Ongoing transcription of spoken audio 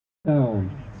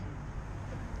down.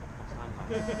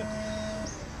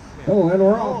 Oh, and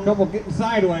we're all a couple getting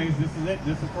sideways. This is it.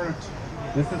 This is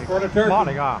for the turkey. 孖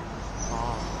嚟㗎。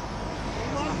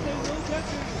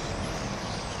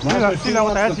呢兩個第一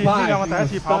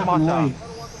次跑孖咋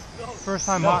 ，first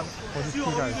time 孖，我啲黐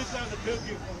計。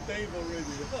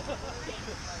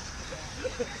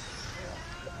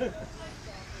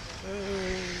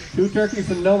Two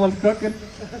turkeys and no one's cooking?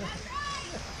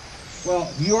 Well,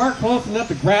 you are close enough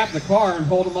to grab the car and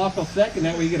hold them off till second,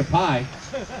 that way you get a pie.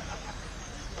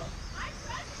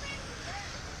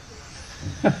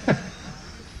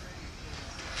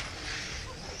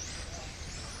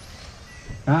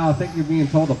 I think you're being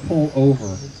told to pull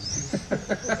over.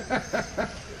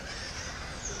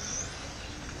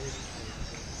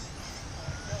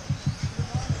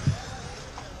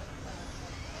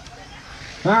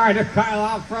 All right, there's Kyle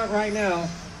out front right now.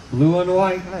 Blue and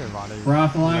white.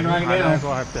 Cross the line right now.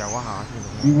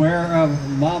 Beware of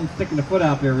mom sticking the foot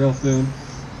out there real soon.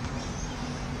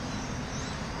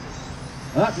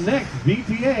 Up next,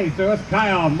 VTA. So it's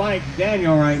Kyle, Mike,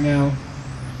 Daniel right now.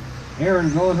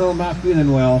 Aaron going home not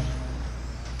feeling well.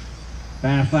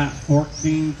 Fast lap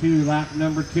 14-2, lap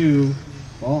number 2.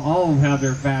 Well, all of them have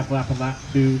their fast lap on lap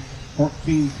 2.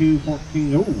 14-2,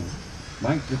 14. Ooh,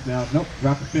 Mike just now, nope,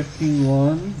 dropped a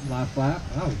 15-1 last lap.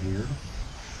 That was weird.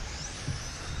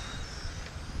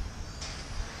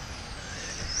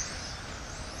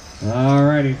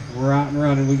 Alrighty, we're out and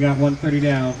running. We got 130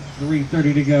 down,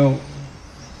 330 to go.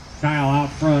 Kyle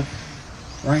out front,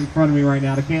 right in front of me right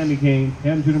now, the candy cane,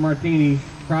 heading to the martini,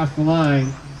 across the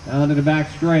line, down to the back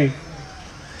straight.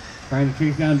 Trying to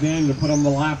chase down Daniel to put him the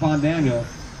lap on Daniel.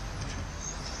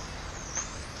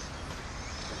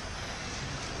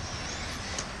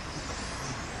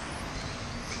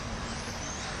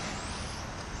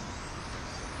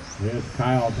 There's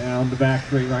Kyle down the back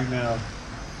straight right now.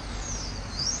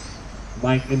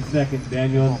 Mike in second,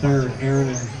 Daniel in third. Aaron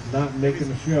is not making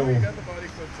the show.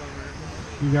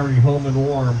 He's already home and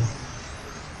warm.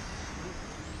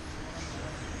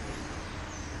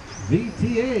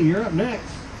 VTA, you're up next.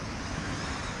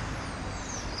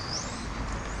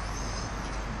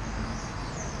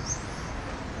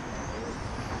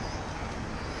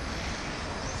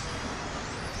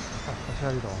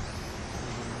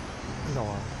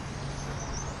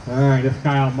 All right, that's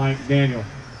Kyle, Mike, Daniel.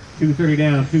 230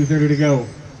 down, 230 to go.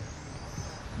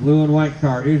 Blue and white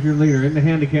car is your leader in the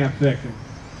handicap section.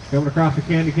 Coming across the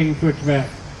candy cane switchback.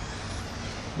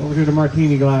 Over to the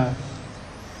martini glass.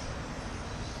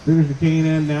 Through the cane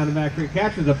end, down the back straight.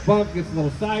 Catches a bump, gets a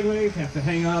little sideways, has to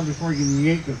hang on before you can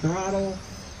yank the throttle.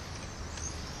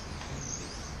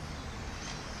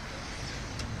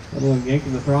 A little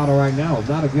yanking the throttle right now is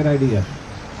not a good idea.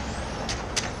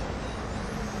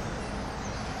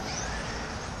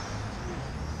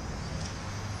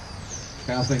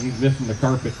 Kyle thinks he's missing the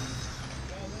carpet.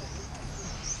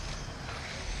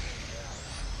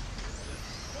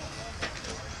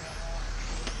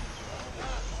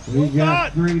 We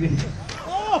got 3 to...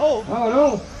 Oh! Oh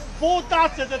no! 4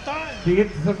 dots at a time! She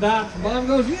gets some dots. Mom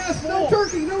goes, yes, no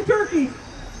turkey, no turkey!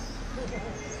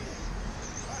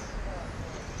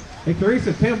 Hey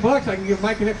Teresa, $10, I can give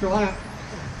Mike an extra lap.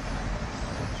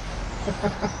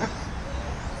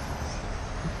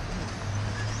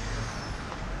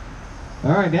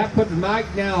 All right, that puts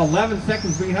Mike now 11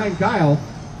 seconds behind Kyle.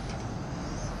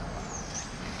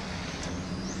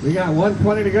 We got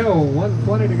 120 to go,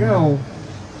 120 to go.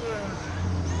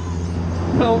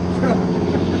 No.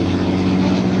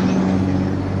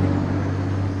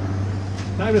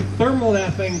 Time to thermal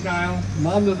that thing, Kyle.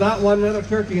 Mom does not want another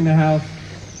turkey in the house.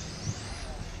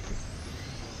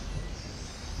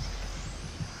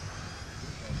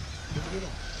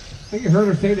 I think you heard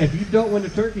her say that if you don't win the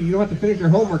turkey, you don't have to finish your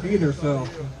homework either, so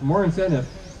more incentive.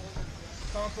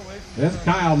 That's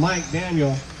Kyle, Mike,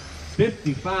 Daniel.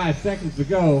 55 seconds to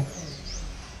go.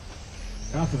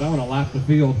 Kyle says, I want to lap the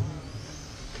field.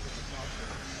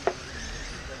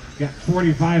 Got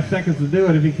 45 seconds to do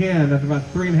it if he can. That's about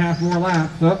 3.5 more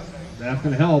laps. Oh, that's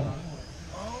going to help.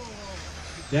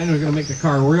 Daniel's going to make the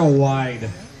car real wide.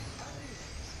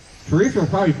 Teresa will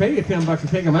probably pay you $10 to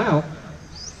take him out.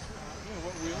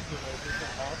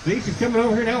 See, she's coming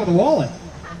over here now with a wallet.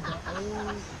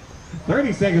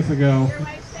 30 seconds to go.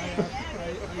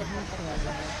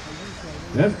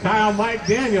 That's Kyle, Mike,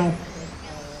 Daniel.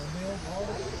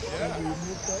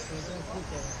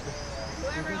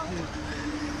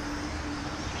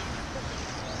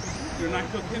 You're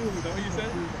not cooking, is that what you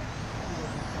said?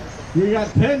 You got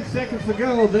 10 seconds to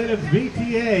go, then it's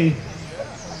VTA.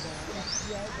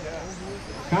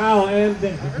 Kyle and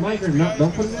Mike are not,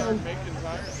 don't put it down.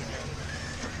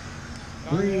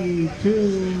 3,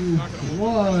 2,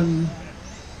 1.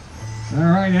 All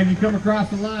right, as you come across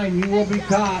the line, you will be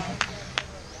caught.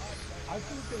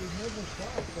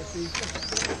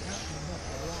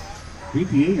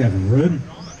 BTA hasn't run.